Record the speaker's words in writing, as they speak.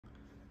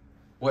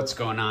What's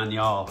going on,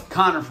 y'all?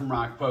 Connor from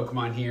Rock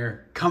Pokemon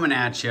here, coming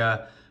at you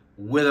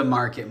with a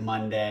Market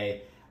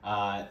Monday.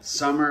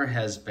 Summer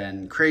has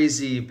been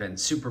crazy, been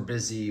super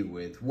busy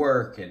with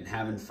work and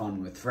having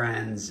fun with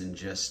friends and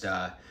just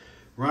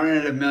running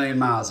at 1,000,000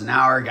 miles an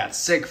hour. Got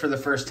sick for the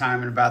first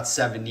time in about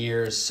 7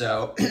 years,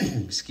 so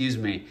excuse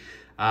me.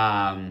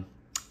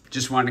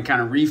 Just wanted to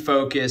kind of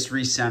refocus,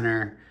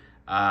 recenter,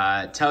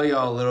 tell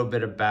y'all a little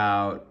bit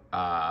about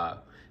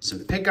some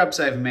pickups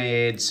I've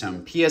made,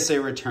 some PSA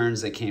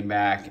returns that came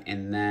back,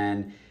 and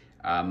then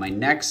my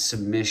next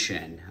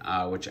submission,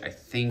 which I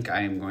think I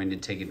am going to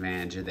take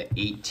advantage of the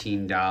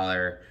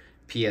 $18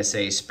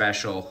 PSA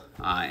special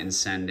and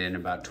send in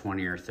about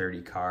 20 or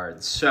 30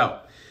 cards. So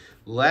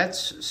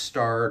let's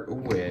start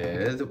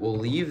with, we'll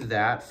leave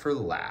that for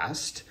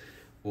last.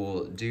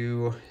 We'll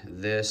do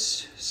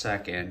this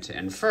second.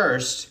 And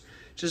first,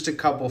 just a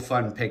couple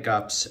fun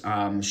pickups.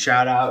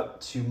 Shout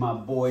out to my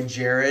boy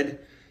Jared,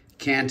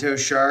 Kanto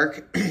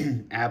Shark,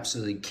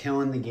 absolutely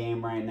killing the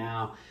game right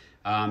now.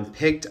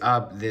 Picked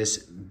up this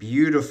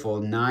beautiful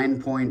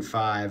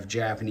 9.5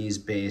 Japanese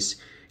base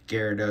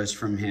Gyarados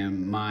from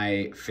him,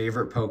 my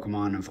favorite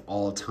Pokemon of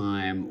all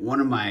time.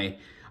 One of my,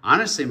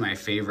 honestly, my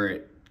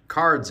favorite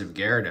cards of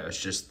Gyarados,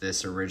 just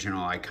this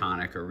original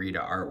iconic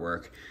Arita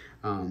artwork.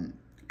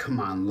 Come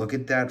on, look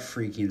at that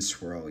freaking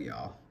swirl,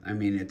 y'all. I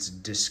mean, it's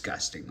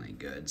disgustingly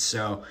good.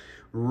 So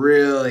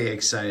really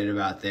excited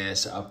about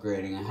this,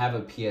 upgrading. I have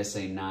a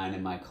PSA 9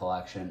 in my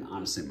collection.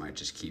 Honestly, might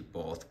just keep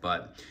both,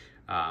 but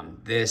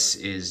this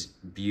is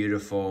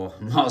beautiful.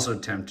 I'm also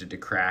tempted to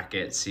crack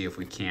it, see if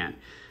we can't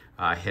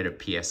hit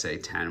a PSA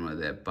 10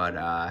 with it.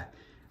 But,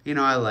 you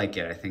know, I like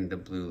it. I think the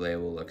blue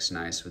label looks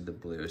nice with the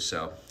blue,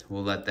 so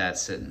we'll let that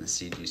sit in the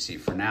CGC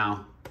for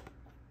now.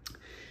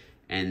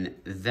 And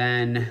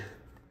then,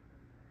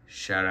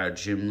 shout out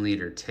Gym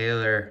Leader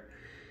Taylor,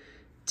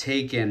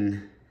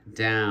 taking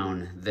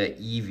down the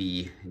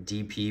Eevee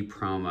DP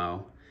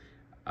promo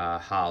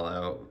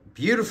holo.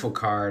 Beautiful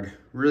card,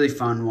 really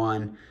fun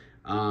one.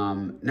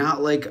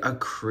 Not like a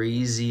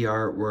crazy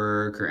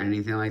artwork or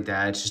anything like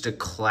that. It's just a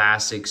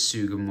classic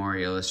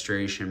Sugimori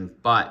illustration,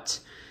 but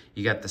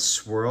you got the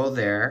swirl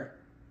there.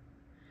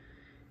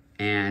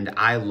 And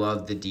I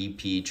love the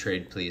DP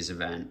Trade Please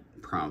event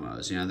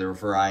promos. You know, there are a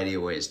variety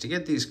of ways to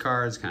get these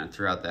cards kind of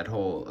throughout that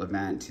whole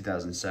event,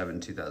 2007,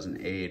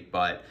 2008,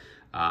 but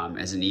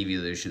as an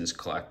Evolutions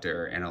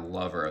collector and a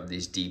lover of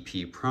these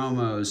DP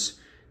promos,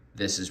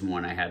 this is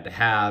one I had to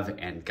have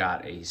and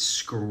got a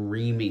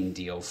screaming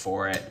deal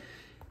for it.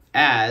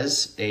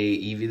 As a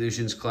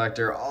Evolutions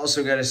collector,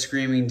 also got a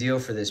screaming deal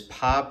for this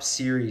Pop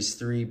Series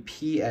 3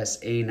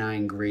 PSA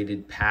 9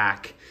 graded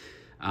pack.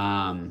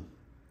 I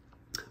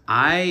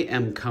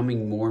am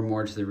coming more and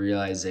more to the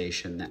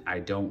realization that I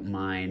don't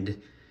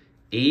mind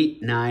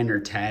 8, 9, or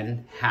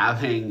 10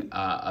 having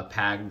a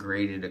pack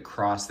graded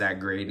across that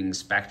grading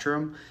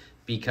spectrum,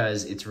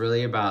 because it's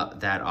really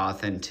about that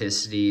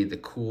authenticity, the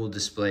cool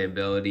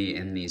displayability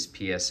in these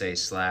PSA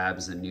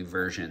slabs, the new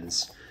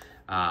versions.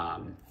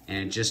 And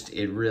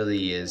it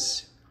really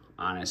is,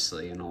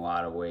 honestly, in a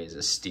lot of ways,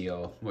 a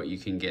steal what you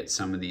can get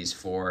some of these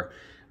for,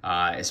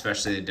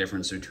 especially the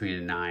difference between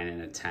a 9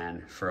 and a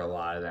 10 for a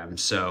lot of them.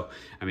 So,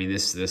 I mean,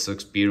 this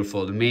looks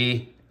beautiful to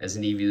me as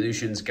an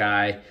Evolutions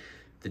guy.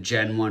 The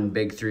Gen 1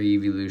 Big 3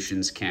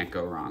 Evolutions can't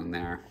go wrong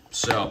there.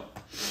 So,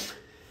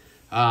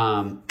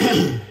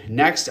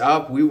 next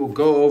up, we will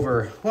go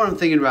over what I'm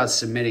thinking about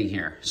submitting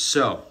here.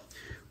 So,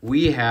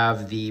 we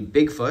have the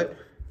Bigfoot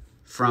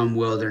from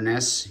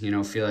Wilderness. You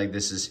know, feel like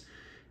this is,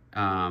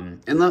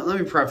 and let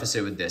me preface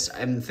it with this.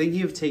 I'm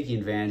thinking of taking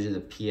advantage of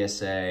the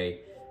PSA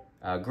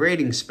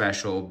grading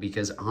special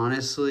because,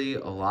 honestly,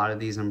 a lot of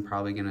these I'm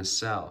probably going to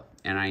sell.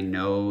 And I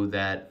know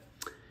that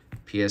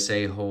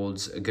PSA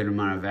holds a good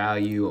amount of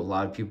value. A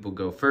lot of people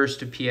go first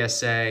to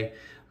PSA.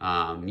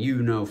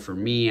 You know, for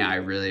me, I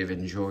really have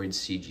enjoyed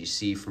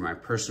CGC for my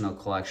personal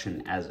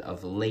collection as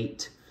of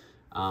late.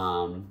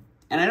 And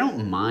I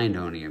don't mind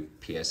owning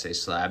a PSA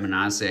slab. And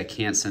honestly, I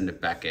can't send it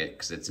Beckett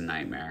because it's a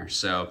nightmare.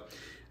 So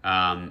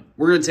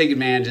we're going to take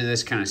advantage of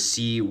this, kind of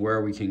see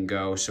where we can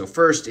go. So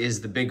first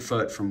is the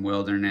Bigfoot from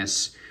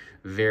Wilderness.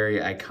 Very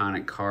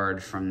iconic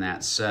card from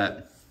that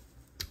set.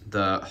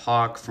 The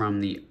Hawk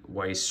from the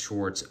Weiss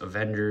Schwartz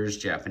Avengers,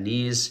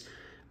 Japanese.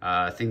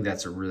 I think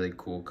that's a really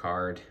cool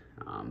card.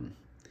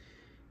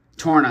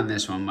 Torn on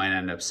this one, might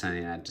end up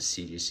sending that to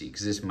CGC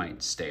because this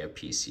might stay a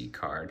PC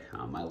card.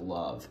 I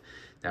love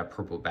that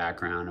purple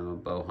background. I'm a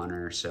bow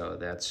hunter, so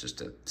that's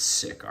just a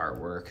sick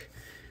artwork.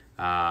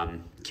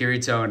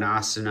 Kirito and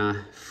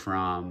Asuna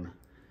from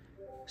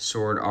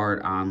Sword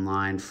Art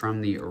Online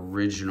from the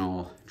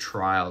original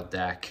trial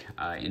deck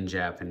in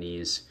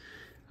Japanese.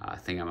 I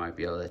think I might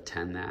be able to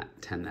 10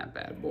 that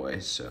bad boy,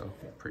 so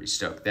pretty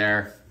stoked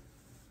there.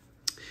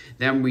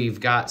 Then we've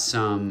got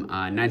some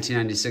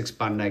 1996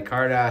 Bandai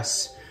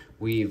Cardass.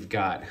 We've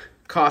got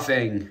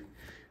Coughing.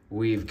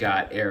 We've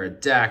got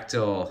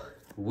Aerodactyl.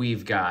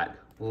 We've got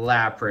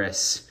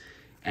Lapras.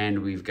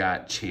 And we've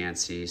got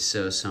Chansey.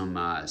 So some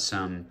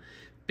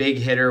big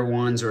hitter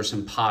ones or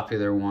some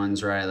popular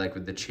ones, right? Like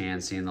with the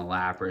Chansey and the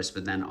Lapras,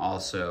 but then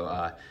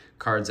also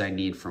cards I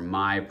need for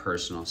my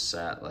personal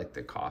set, like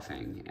the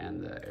Coughing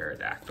and the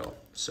Aerodactyl.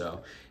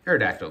 So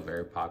Aerodactyl,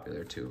 very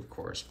popular too, of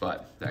course,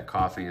 but that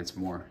Coughing, it's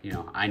more, you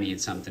know, I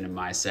need something in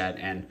my set,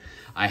 and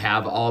I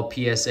have all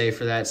PSA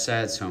for that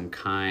set, so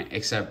I'm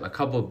except a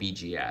couple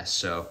BGS,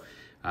 so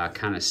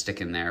kind of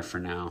sticking there for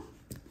now.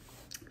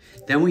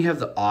 Then we have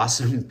the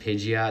awesome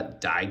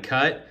Pidgeot die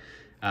cut.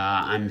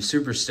 I'm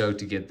super stoked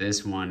to get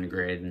this one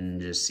graded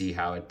and just see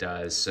how it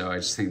does. So I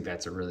just think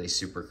that's a really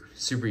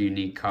super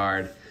unique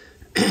card.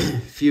 A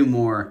few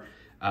more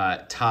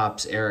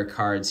Topps era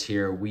cards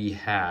here. We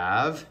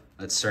have,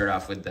 let's start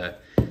off with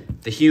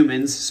the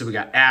humans. So we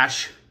got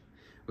Ash,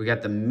 we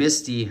got the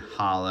Misty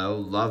Hollow,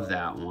 love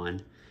that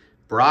one.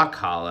 Brock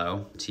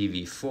Hollow,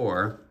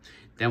 TV4.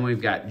 Then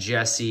we've got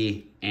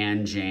Jesse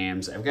and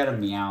James. I've got a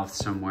Meowth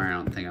somewhere. I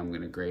don't think I'm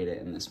gonna grade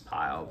it in this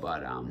pile,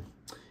 but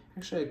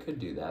actually I could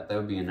do that. That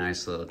would be a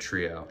nice little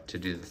trio to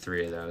do the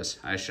 3 of those.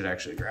 I should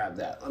actually grab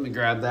that. Let me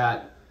grab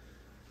that.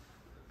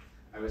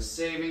 I was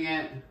saving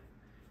it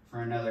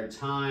for another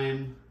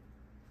time,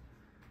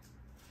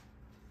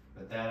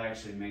 but that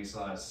actually makes a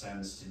lot of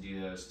sense to do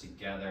those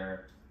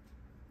together.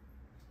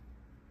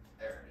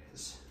 There it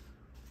is.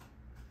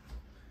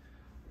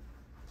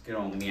 Good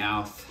old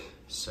Meowth.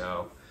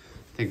 So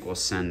I think we'll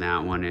send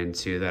that one in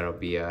too. That'll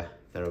be a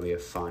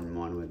fun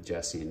one with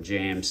Jesse and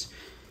James.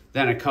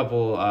 Then a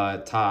couple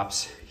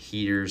Topps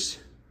heaters,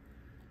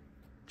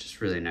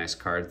 just really nice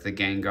cards. The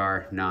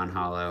Gengar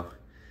non-hollow,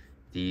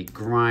 the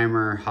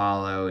Grimer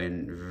hollow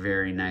in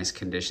very nice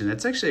condition.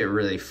 That's actually a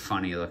really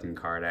funny looking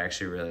card. I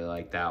actually really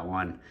like that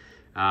one.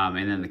 And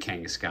then the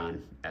Kangaskhan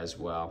as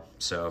well.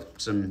 So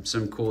some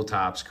cool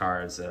Topps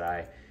cards that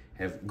I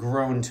have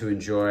grown to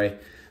enjoy.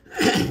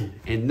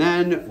 And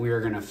then we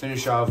are gonna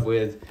finish off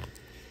with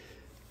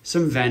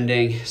some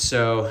vending.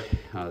 So,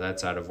 oh,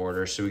 that's out of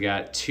order. So we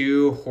got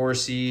 2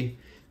 Horsey,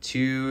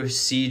 2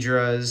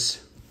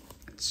 Seadras.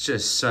 It's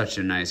just such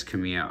a nice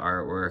Kamiya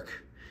artwork.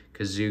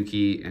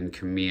 Kazuki and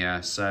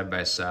Kamiya side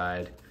by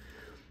side.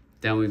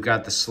 Then we've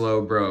got the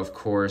Slowbro, of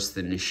course,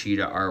 the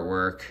Nishida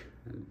artwork.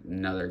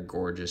 Another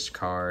gorgeous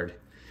card.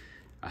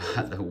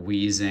 The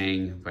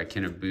Wheezing by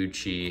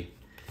Kinabuchi.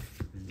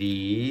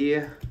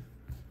 The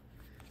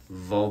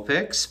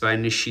Vulpix by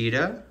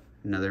Nishida.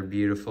 Another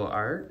beautiful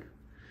art.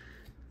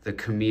 The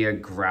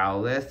Kamiya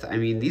Growlithe. I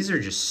mean, these are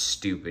just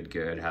stupid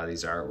good how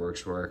these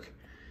artworks work.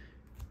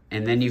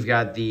 And then you've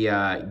got the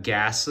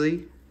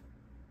Ghastly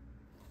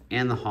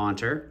and the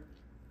Haunter.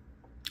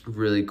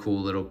 Really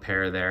cool little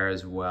pair there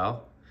as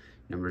well.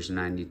 Numbers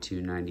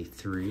 92,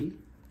 93.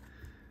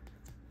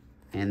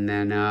 And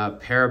then a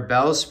pair of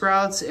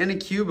Bellsprouts and a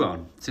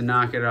Cubone to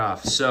knock it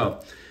off. So,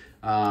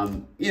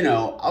 you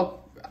know,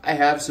 I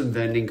have some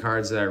vending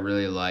cards that I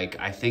really like.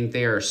 I think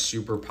they are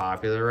super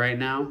popular right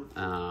now,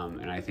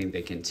 and I think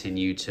they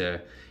continue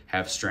to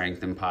have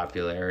strength and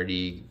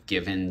popularity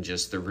given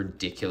just the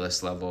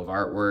ridiculous level of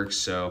artwork.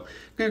 So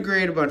I'm gonna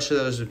grade a bunch of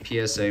those with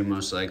PSA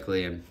most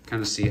likely and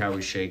kind of see how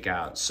we shake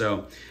out.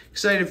 So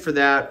excited for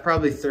that.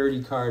 Probably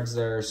 30 cards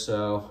there or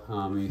so,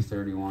 maybe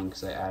 31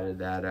 because I added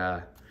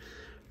that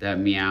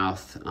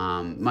Meowth.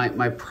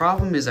 My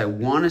problem is I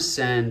want to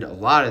send a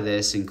lot of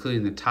this,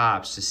 including the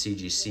Topps, to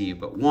CGC,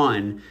 but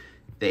 1,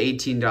 the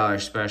 $18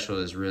 special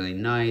is really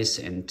nice,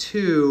 and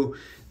 2,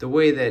 the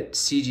way that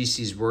CGC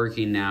is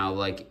working now,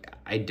 like,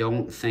 I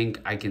don't think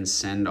I can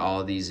send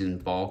all these in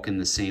bulk in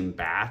the same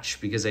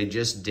batch because I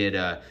just did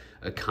a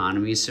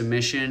economy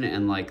submission,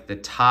 and like the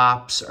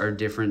Topps are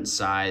different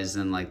size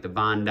than like the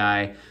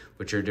Bandai,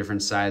 which are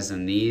different size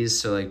than these.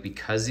 So like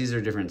because these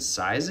are different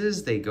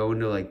sizes, they go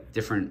into like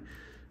different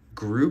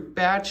group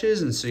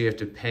batches, and so you have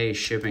to pay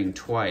shipping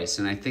twice.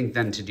 And I think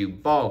then to do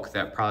bulk,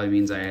 that probably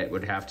means I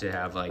would have to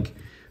have like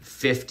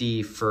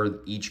 50 for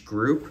each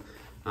group.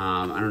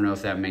 I don't know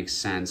if that makes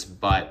sense,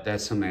 but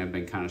that's something I've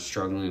been kind of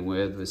struggling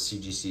with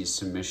CGC's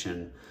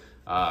submission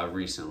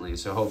recently.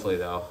 So hopefully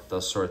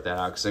they'll sort that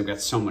out because I've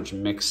got so much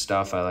mixed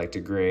stuff I like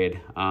to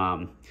grade.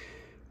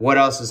 What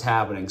else is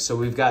happening? So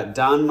we've got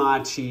Don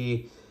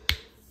Machi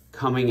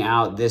coming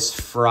out this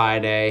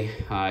Friday.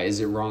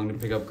 Is It Wrong to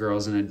Pick Up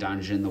Girls in a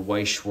Dungeon? The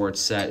Weiss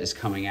Schwartz set is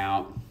coming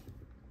out.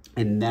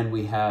 And then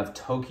we have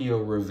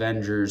Tokyo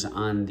Revengers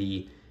on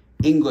the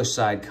English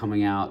side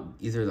coming out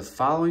either the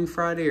following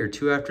Friday or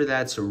 2 after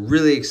that. So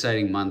really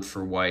exciting month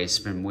for Weiss.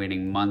 Been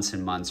waiting months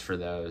and months for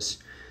those.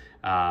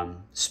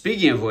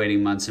 Speaking of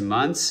waiting months and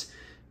months,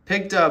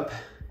 picked up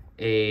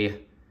a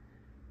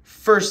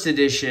first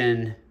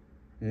edition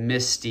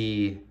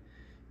Misty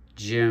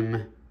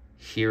Gym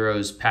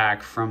Heroes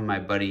pack from my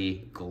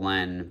buddy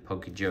Glenn,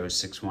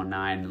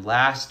 PokeJoe619,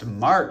 last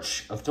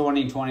March of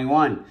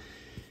 2021.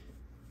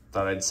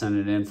 Thought I'd send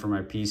it in for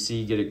my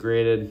PC, get it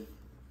graded,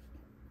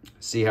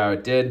 see how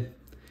it did.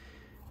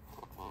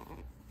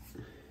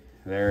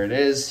 There it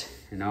is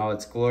in all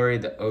its glory,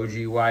 the OG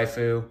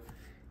waifu.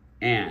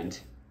 And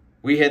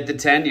we hit the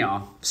 10,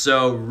 y'all.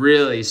 So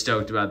really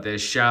stoked about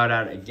this. Shout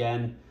out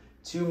again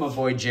to my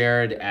boy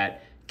Jared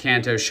at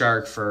Kanto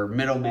Shark for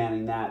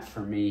middlemaning that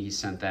for me. He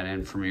sent that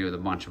in for me with a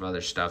bunch of other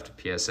stuff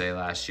to PSA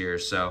last year.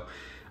 So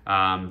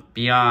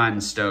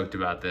beyond stoked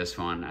about this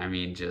one. I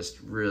mean, just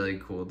really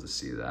cool to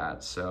see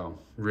that. So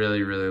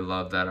really, really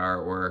love that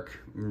artwork.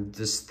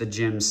 Just the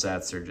gym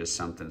sets are just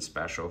something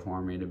special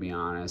for me, to be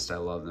honest. I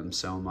love them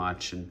so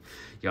much. And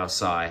y'all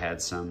saw I had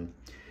some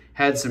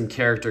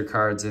character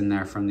cards in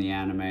there from the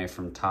anime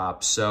from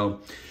Top.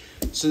 So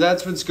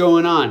that's what's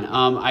going on.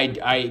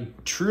 I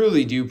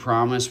truly do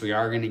promise we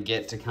are going to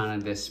get to kind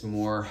of this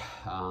more,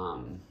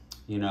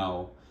 you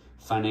know,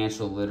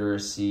 financial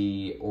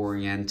literacy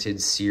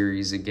oriented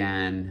series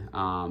again.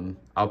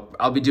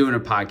 I'll be doing a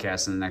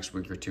podcast in the next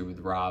week or two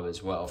with Rob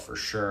as well, for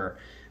sure.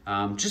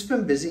 Just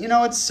been busy. You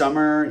know, it's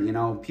summer, you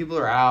know, people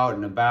are out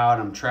and about.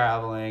 I'm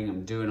traveling.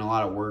 I'm doing a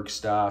lot of work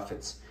stuff.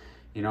 It's,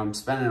 you know, I'm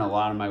spending a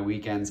lot of my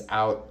weekends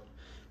out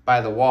by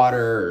the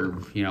water,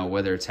 or, you know,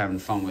 whether it's having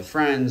fun with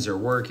friends or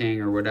working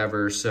or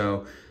whatever.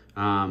 So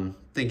I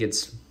think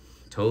it's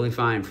totally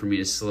fine for me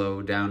to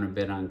slow down a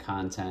bit on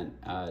content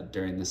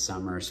during the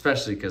summer,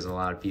 especially because a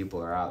lot of people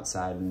are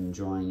outside and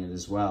enjoying it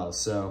as well.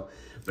 So,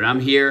 but I'm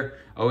here,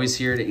 always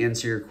here to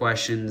answer your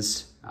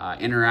questions,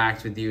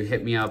 interact with you.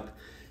 Hit me up,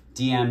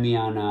 DM me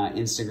on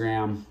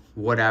Instagram,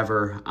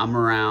 whatever. I'm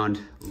around.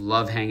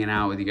 Love hanging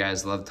out with you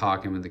guys. Love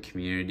talking with the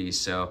community.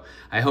 So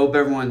I hope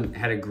everyone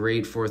had a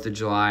great 4th of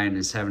July and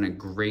is having a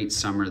great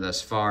summer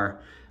thus far.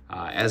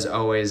 As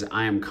always,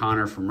 I am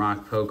Connor from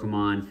Rock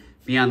Pokemon.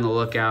 Be on the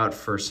lookout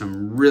for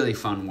some really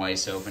fun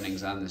Weiss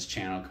openings on this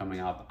channel coming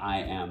up. I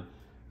am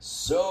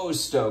so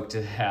stoked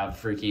to have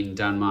freaking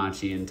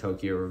Danmachi and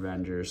Tokyo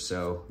Revengers.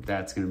 So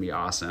that's going to be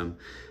awesome.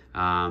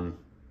 And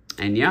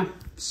yeah,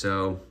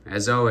 so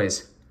as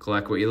always,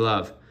 collect what you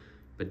love,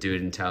 but do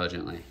it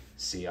intelligently.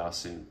 See y'all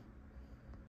soon.